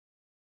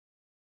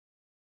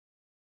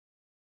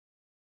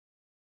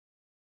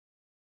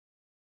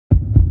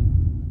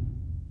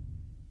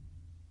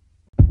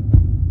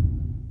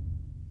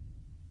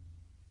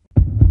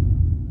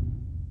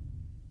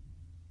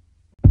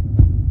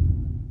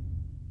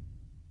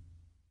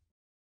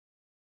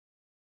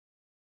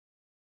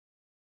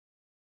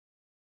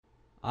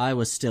I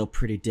was still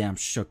pretty damn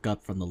shook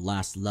up from the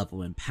last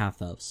level in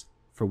Pathos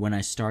for when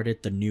I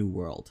started the new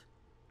world,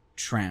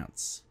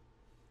 Trance.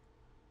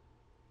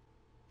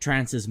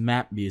 Trance's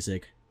map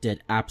music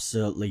did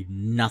absolutely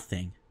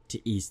nothing to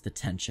ease the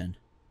tension.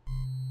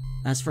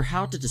 As for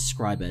how to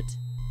describe it,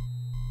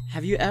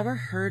 have you ever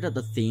heard of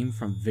the theme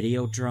from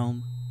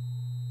Videodrome?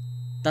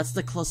 That's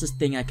the closest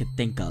thing I could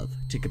think of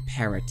to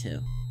compare it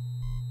to.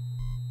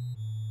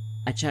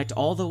 I checked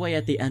all the way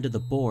at the end of the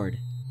board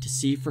to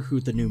see for who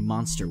the new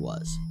monster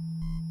was.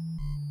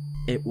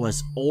 It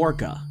was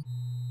Orga,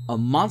 a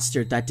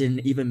monster that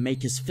didn't even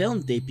make his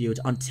film debut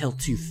until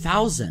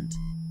 2000,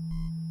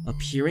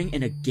 appearing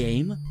in a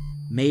game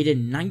made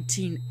in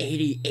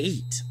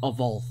 1988 of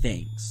all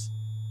things.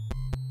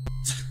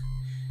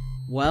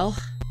 Well,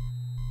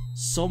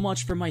 so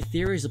much for my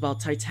theories about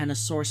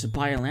Titanosaurus and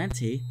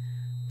Biollante.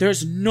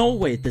 There's no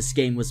way this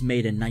game was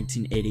made in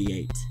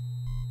 1988.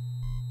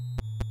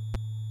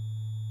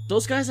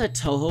 Those guys at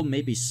Toho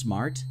may be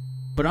smart,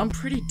 but I'm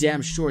pretty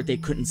damn sure they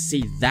couldn't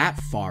see that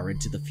far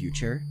into the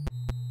future.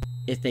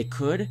 If they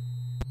could,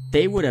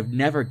 they would have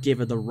never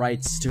given the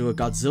rights to a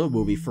Godzilla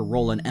movie for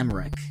Roland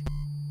Emmerich.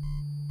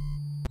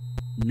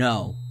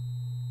 No.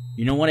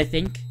 You know what I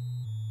think?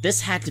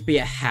 This had to be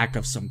a hack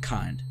of some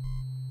kind.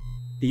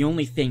 The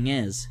only thing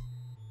is,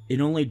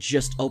 it only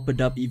just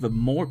opened up even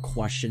more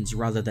questions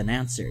rather than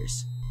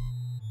answers.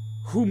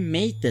 Who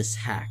made this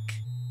hack?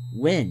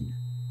 When?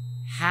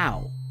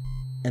 How?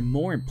 And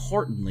more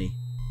importantly,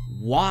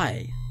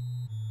 why?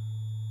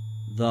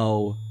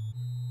 Though,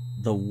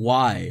 the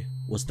why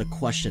was the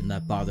question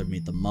that bothered me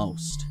the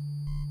most.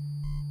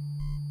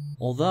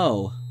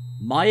 Although,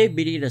 my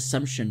immediate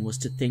assumption was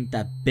to think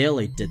that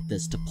Billy did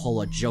this to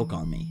pull a joke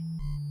on me.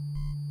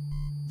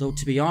 Though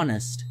to be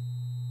honest,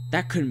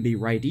 that couldn't be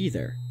right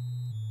either.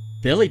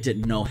 Billy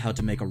didn't know how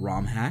to make a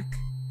ROM hack.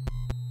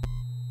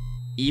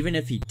 Even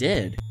if he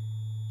did,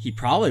 he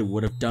probably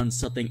would have done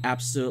something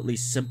absolutely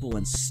simple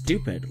and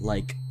stupid,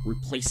 like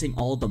replacing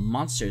all the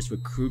monsters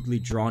with crudely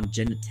drawn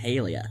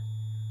genitalia.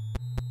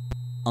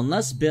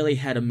 Unless Billy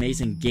had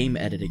amazing game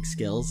editing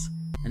skills,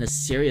 and a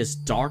serious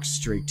dark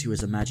streak to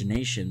his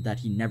imagination that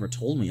he never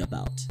told me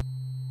about.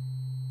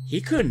 He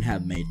couldn't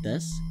have made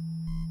this.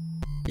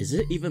 Is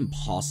it even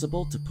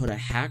possible to put a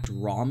hacked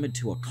ROM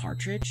into a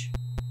cartridge?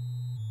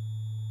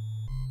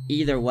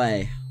 Either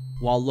way,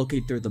 while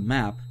looking through the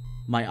map,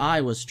 my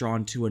eye was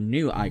drawn to a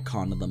new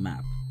icon of the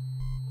map,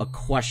 a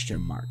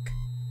question mark.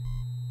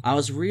 I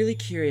was really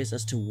curious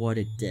as to what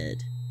it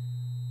did,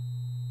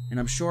 and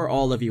I'm sure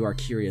all of you are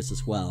curious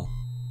as well.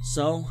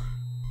 So,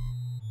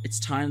 it's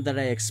time that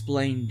I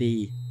explain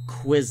the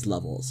quiz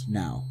levels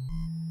now,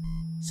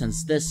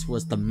 since this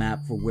was the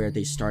map for where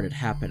they started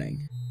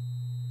happening.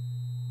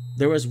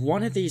 There was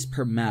one of these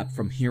per map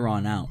from here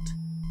on out,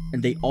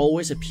 and they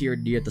always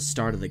appeared near the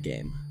start of the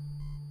game.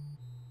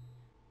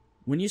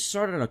 When you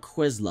start on a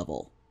quiz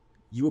level,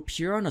 you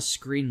appear on a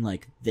screen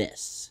like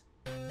this.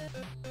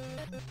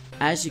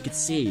 As you can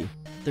see,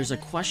 there's a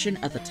question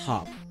at the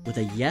top with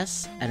a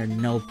yes and a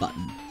no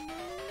button,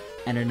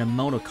 and an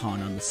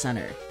emoticon on the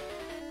center.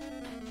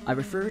 I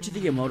refer to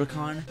the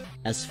emoticon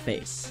as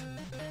face.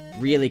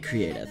 Really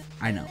creative,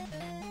 I know.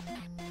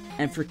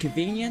 And for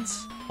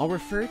convenience, I'll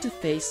refer to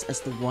face as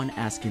the one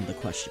asking the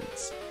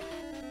questions.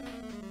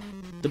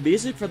 The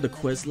music for the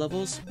quiz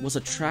levels was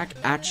a track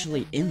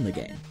actually in the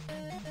game.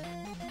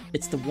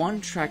 It's the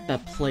one track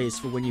that plays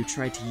for when you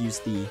try to use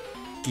the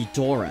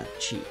Ghidorah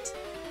cheat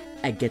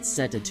and get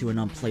sent into an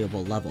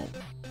unplayable level.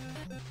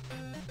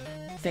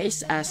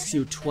 Face asks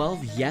you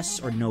 12 yes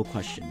or no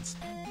questions,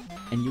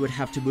 and you would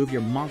have to move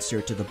your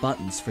monster to the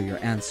buttons for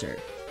your answer.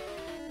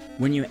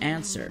 When you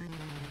answer,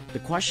 the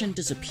question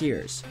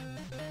disappears,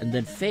 and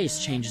then Face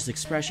changes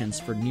expressions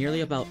for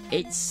nearly about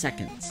 8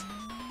 seconds,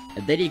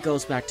 and then he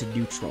goes back to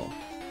neutral,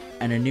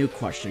 and a new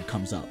question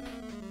comes up.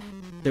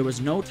 There was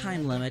no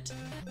time limit,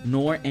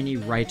 nor any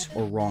right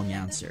or wrong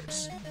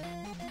answers.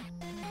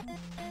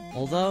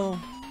 Although,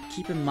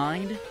 keep in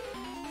mind,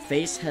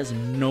 Face has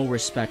no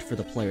respect for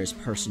the player's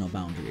personal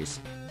boundaries,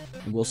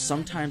 and will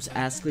sometimes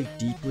ask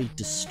deeply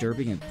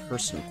disturbing and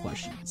personal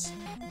questions.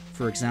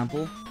 For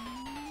example,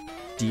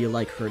 do you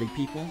like hurting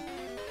people?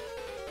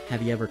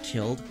 Have you ever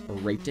killed or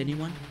raped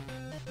anyone?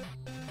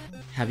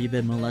 Have you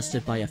been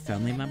molested by a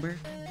family member?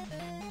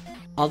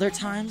 Other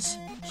times,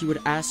 he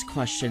would ask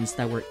questions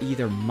that were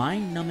either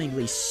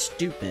mind-numbingly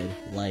stupid,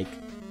 like,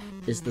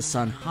 is the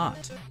sun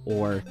hot?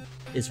 Or,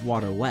 is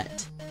water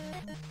wet?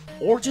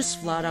 Or just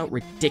flat-out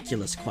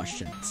ridiculous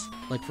questions,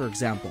 like for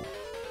example,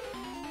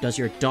 does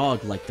your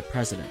dog like the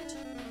president?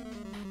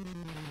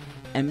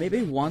 And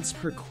maybe once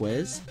per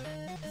quiz,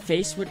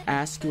 Face would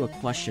ask you a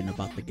question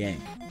about the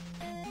game.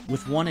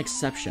 With one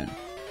exception,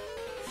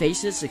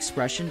 Face's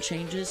expression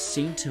changes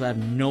seem to have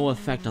no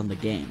effect on the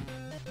game,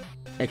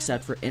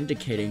 except for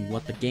indicating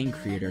what the game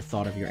creator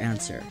thought of your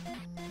answer.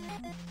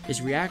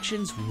 His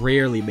reactions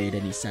rarely made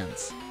any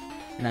sense,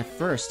 and at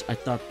first I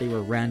thought they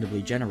were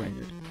randomly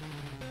generated.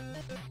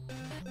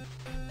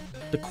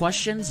 The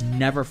questions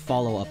never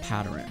follow a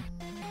pattern.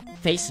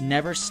 Face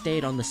never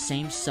stayed on the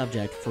same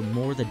subject for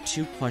more than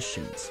 2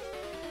 questions.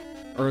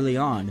 Early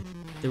on,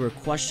 there were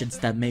questions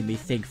that made me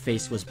think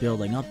Face was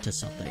building up to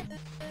something,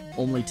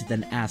 only to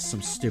then ask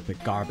some stupid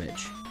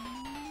garbage.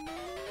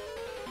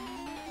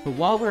 But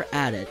while we're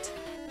at it,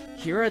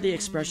 here are the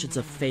expressions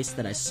of Face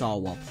that I saw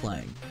while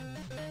playing.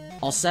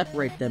 I'll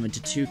separate them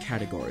into 2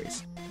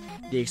 categories: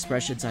 the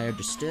expressions I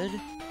understood,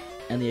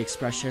 and the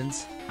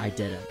expressions I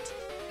didn't.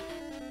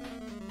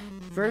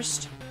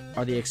 First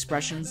are the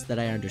expressions that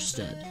I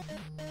understood.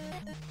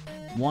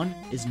 1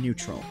 is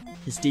neutral,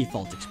 his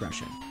default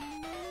expression.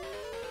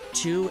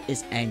 2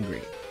 is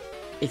angry.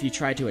 If you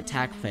try to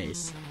attack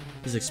Face,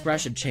 his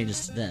expression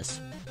changes to this,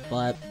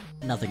 but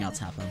nothing else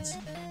happens.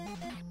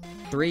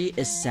 3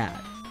 is sad.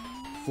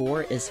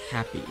 4 is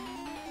happy.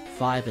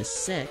 5 is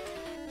sick.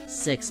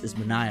 6 is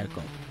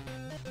maniacal.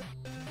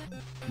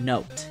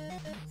 Note,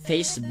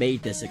 Face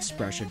made this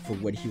expression for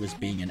when he was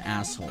being an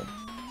asshole.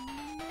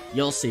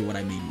 You'll see what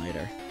I mean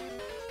later.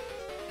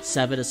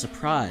 7 is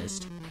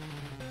surprised.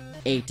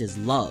 8 is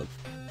love.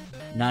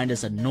 9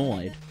 is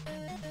annoyed.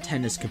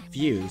 10 is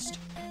confused.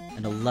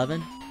 And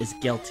 11 is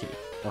guilty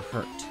or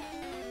hurt.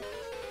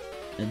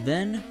 And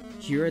then,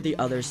 here are the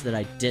others that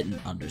I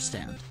didn't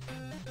understand.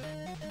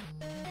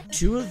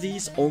 2 of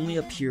these only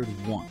appeared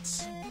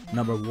once,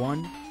 number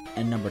 1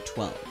 and number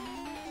 12.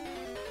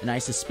 And I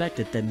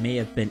suspected they may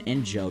have been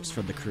in-jokes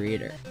from the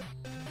creator.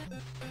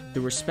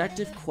 The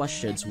respective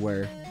questions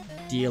were,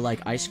 do you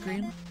like ice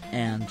cream?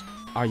 And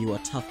are you a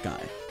tough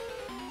guy?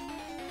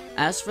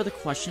 As for the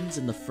questions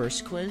in the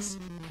first quiz,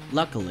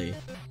 luckily,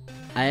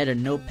 I had a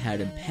notepad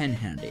and pen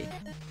handy.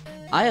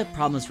 I have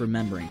problems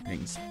remembering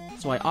things,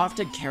 so I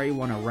often carry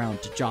one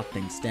around to jot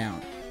things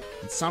down,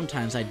 and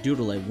sometimes I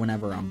doodle it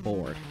whenever I'm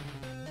bored.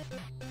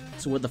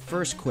 So when the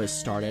first quiz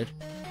started,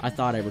 I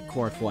thought I'd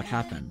record what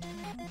happened.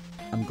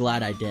 I'm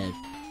glad I did.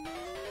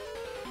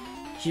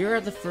 Here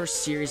are the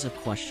first series of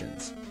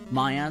questions,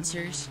 my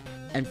answers,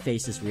 and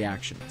Face's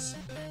reactions.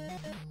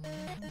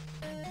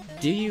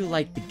 Do you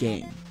like the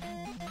game?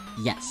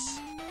 Yes.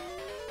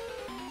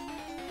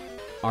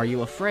 Are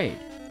you afraid?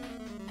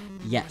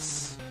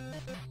 Yes.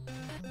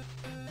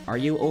 Are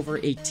you over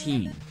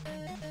 18?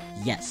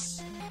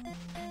 Yes.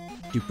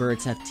 Do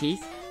birds have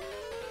teeth?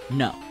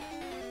 No.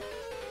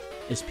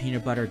 Is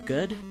peanut butter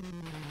good?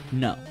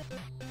 No.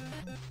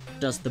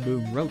 Does the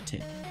moon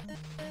rotate?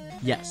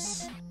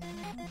 Yes.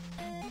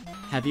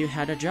 Have you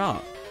had a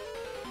job?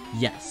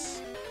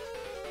 Yes.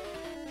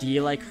 Do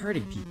you like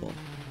hurting people?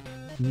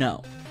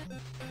 No.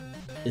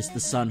 Is the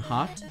sun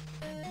hot?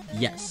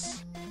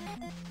 Yes.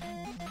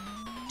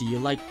 Do you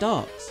like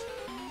dogs?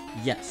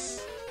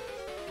 Yes.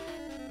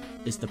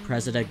 Is the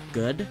president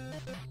good?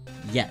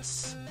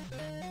 Yes.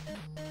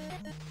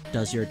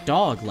 Does your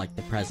dog like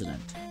the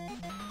president?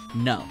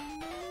 No.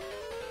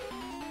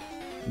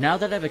 Now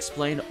that I've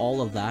explained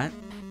all of that,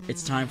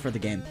 it's time for the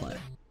gameplay.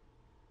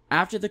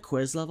 After the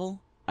quiz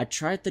level, I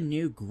tried the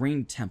new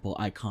green temple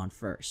icon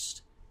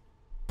first.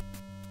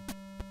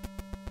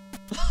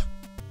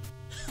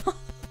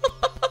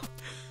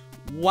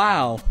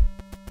 Wow.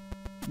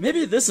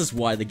 Maybe this is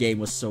why the game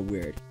was so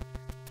weird.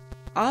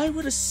 I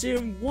would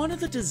assume one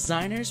of the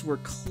designers were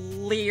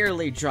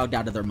clearly drugged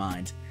out of their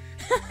mind.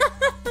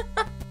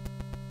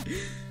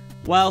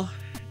 Well,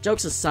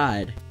 jokes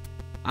aside,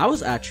 I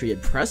was actually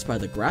impressed by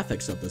the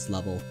graphics of this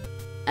level,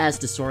 as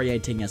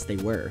disorienting as they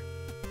were.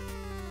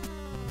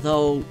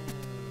 Though,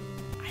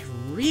 I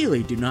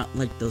really do not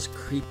like those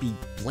creepy,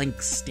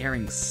 blank,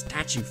 staring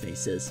statue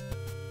faces.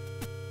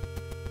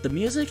 The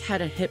music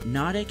had a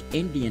hypnotic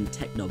Indian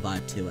techno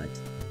vibe to it.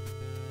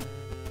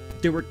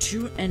 There were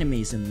 2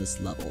 enemies in this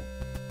level,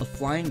 a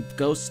flying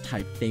ghost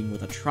type thing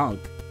with a trunk,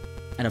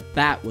 and a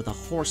bat with a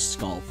horse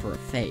skull for a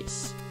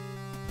face.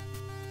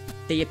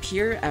 They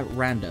appear at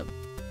random,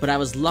 but I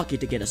was lucky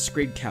to get a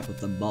screen cap of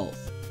them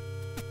both.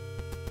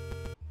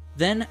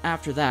 Then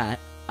after that,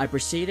 I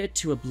proceeded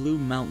to a blue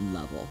mountain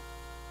level,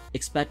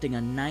 expecting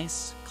a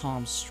nice,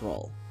 calm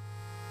stroll.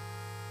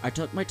 I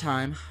took my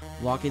time,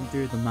 walking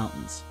through the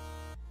mountains,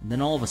 and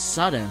then all of a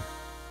sudden,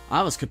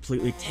 I was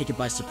completely taken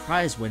by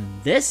surprise when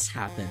this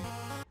happened.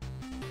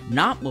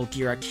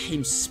 Not-Mogira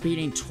came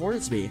speeding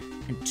towards me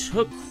and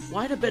took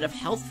quite a bit of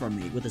health from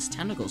me with his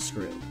tentacle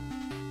screw.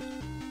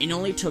 It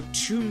only took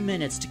 2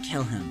 minutes to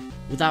kill him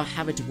without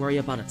having to worry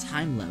about a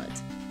time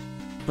limit.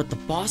 But the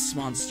boss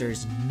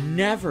monsters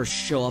never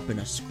show up in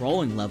a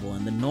scrolling level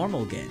in the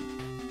normal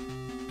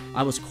game.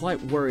 I was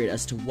quite worried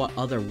as to what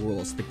other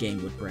rules the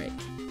game would break.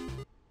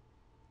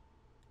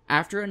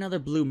 After another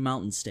blue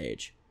mountain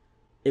stage,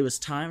 it was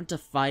time to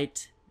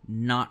fight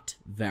not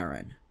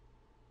Varen,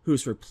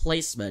 whose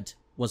replacement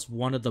was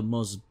one of the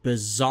most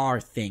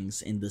bizarre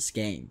things in this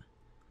game.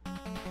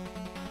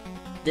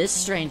 This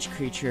strange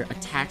creature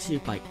attacks you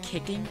by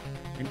kicking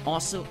and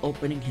also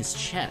opening his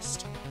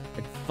chest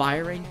and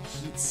firing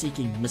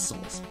heat-seeking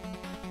missiles.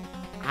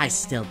 I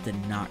still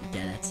did not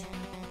get it.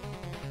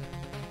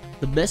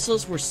 The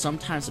missiles were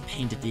sometimes a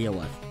pain to deal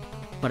with,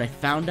 but I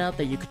found out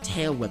that you could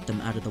tail whip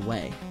them out of the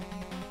way.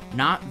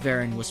 Not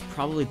Varen was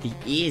probably the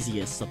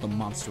easiest of the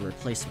monster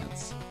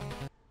replacements.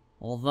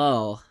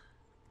 Although,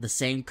 the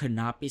same could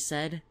not be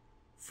said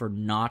for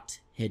Not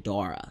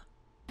Hedora.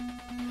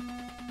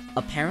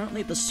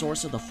 Apparently the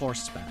source of the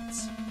horse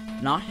bats,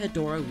 Not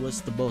Hedora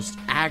was the most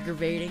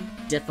aggravating,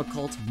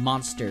 difficult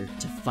monster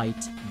to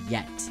fight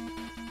yet.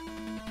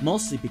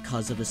 Mostly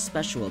because of his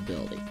special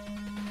ability.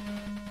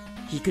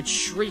 He could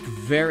shriek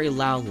very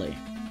loudly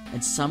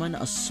and summon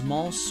a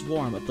small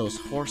swarm of those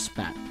horse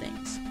bat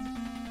things.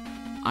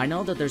 I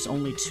know that there's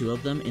only 2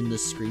 of them in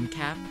this screen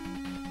cap,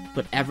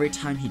 but every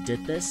time he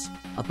did this,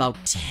 about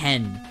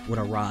 10 would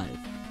arrive.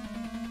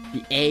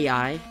 The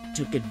AI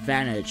took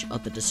advantage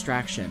of the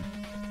distraction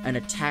and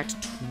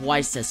attacked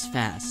twice as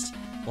fast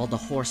while the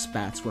horse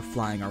bats were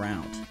flying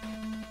around.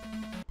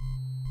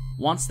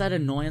 Once that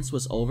annoyance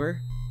was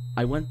over,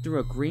 I went through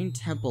a green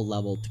temple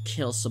level to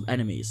kill some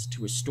enemies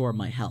to restore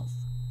my health.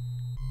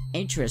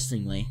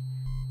 Interestingly,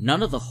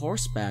 none of the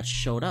horse bats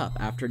showed up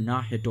after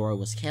Not Hedora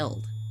was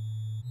killed.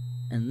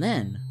 And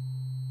then,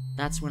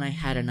 that's when I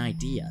had an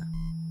idea.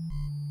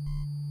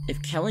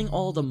 If killing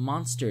all the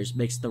monsters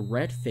makes the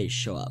red face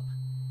show up,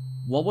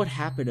 what would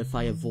happen if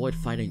I avoid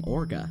fighting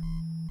Orga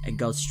and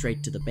go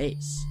straight to the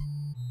base?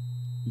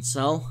 And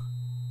so,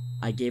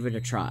 I gave it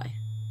a try.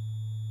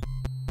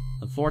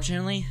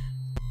 Unfortunately,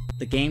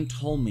 the game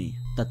told me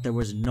that there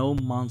was no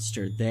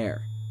monster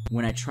there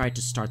when I tried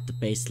to start the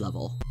base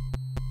level.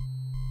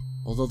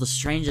 Although the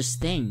strangest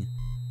thing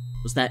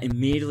was that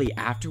immediately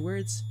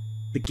afterwards,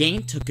 the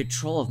game took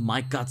control of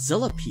my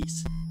Godzilla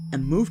piece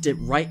and moved it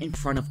right in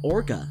front of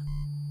Orga.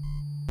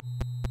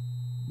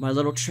 My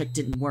little trick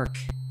didn't work.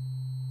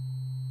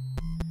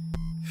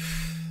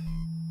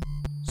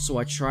 So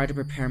I tried to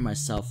prepare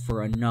myself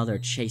for another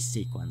chase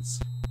sequence.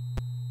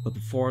 But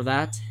before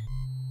that,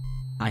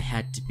 I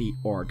had to beat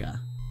Orga.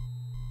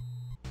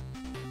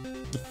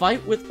 The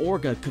fight with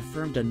Orga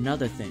confirmed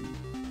another thing.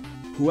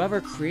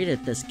 Whoever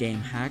created this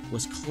game hack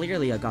was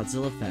clearly a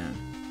Godzilla fan.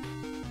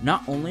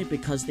 Not only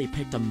because they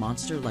picked a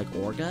monster like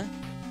Orga,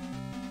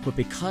 but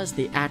because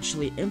they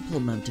actually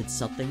implemented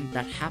something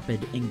that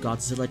happened in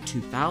Godzilla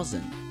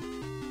 2000,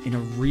 in a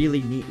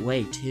really neat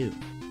way too.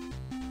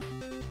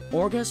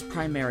 Orga's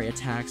primary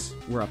attacks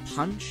were a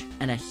punch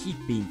and a heat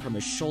beam from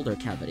his shoulder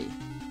cavity,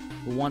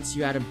 but once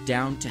you had him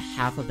down to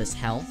half of his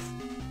health,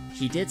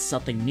 he did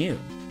something new.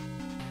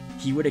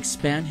 He would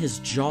expand his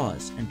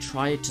jaws and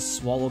try to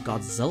swallow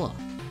Godzilla,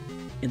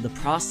 in the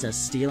process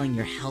stealing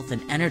your health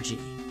and energy.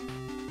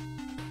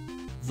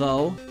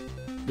 Though,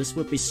 this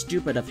would be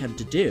stupid of him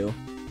to do,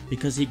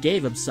 because he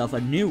gave himself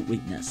a new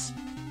weakness.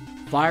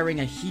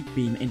 Firing a heat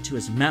beam into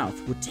his mouth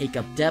would take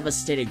a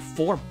devastating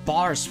 4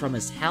 bars from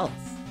his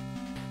health.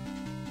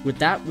 With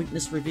that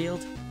weakness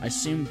revealed, I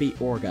soon beat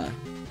Orga.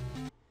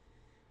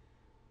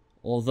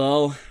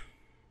 Although,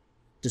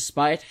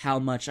 despite how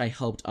much I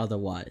hoped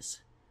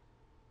otherwise,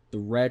 the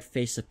red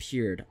face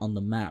appeared on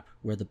the map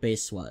where the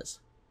base was,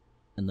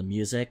 and the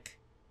music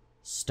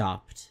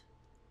stopped.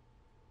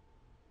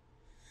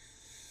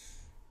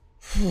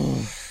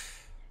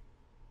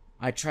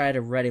 I tried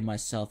to ready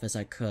myself as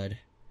I could.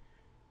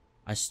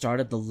 I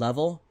started the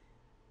level,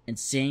 and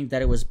seeing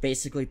that it was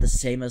basically the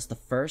same as the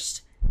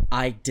first,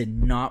 I did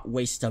not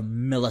waste a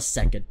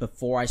millisecond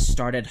before I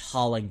started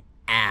hauling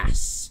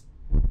ass.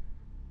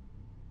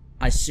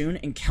 I soon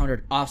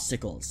encountered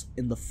obstacles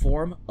in the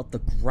form of the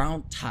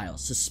ground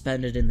tiles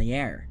suspended in the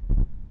air.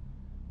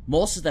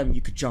 Most of them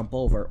you could jump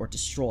over or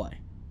destroy,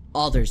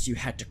 others you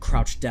had to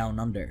crouch down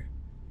under.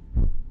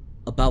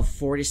 About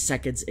 40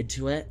 seconds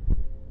into it,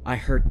 I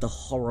heard the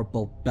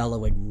horrible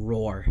bellowing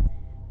roar,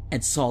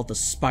 and saw the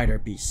spider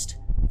beast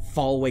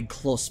following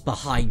close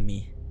behind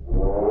me.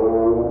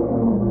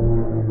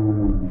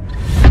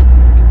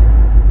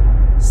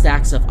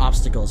 Stacks of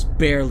obstacles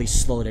barely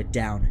slowed it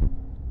down.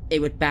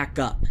 It would back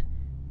up,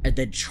 and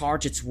then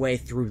charge its way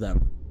through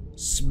them,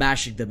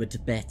 smashing them into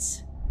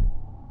bits.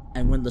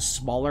 And when the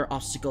smaller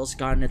obstacles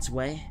got in its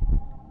way,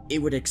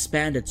 it would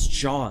expand its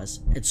jaws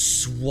and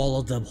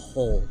swallow them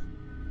whole.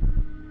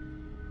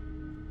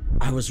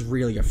 I was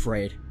really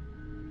afraid,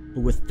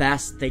 but with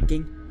fast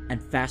thinking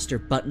and faster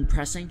button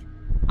pressing,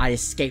 I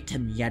escaped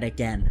him yet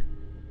again.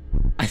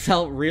 I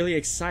felt really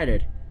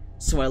excited,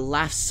 so I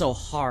laughed so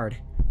hard,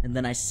 and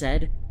then I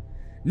said,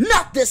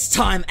 "Not this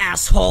time,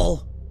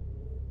 asshole!"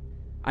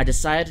 I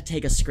decided to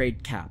take a screen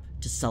cap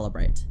to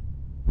celebrate.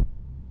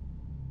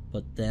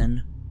 But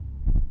then,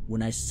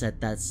 when I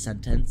said that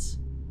sentence,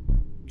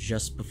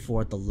 just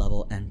before the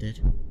level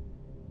ended,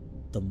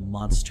 the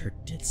monster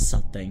did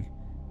something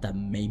that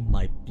made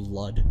my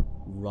blood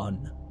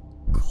run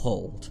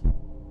cold.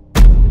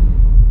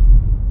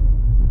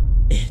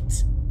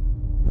 It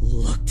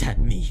looked at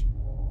me.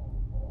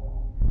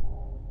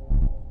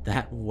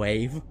 That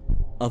wave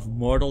of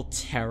mortal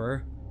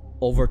terror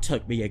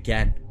overtook me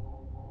again,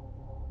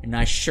 and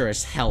I sure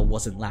as hell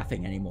wasn't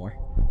laughing anymore.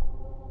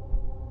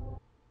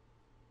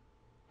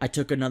 I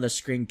took another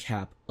screen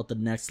cap of the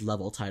next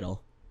level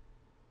title,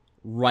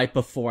 right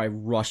before I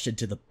rushed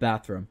into the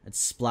bathroom and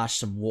splashed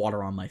some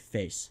water on my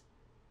face,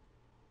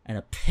 and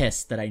a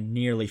piss that I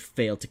nearly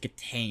failed to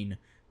contain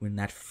when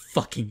that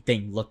fucking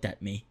thing looked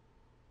at me.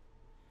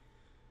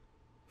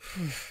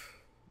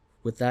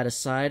 With that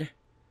aside,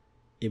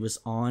 it was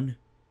on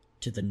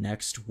to the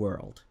next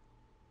world.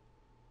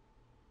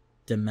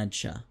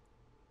 Dementia.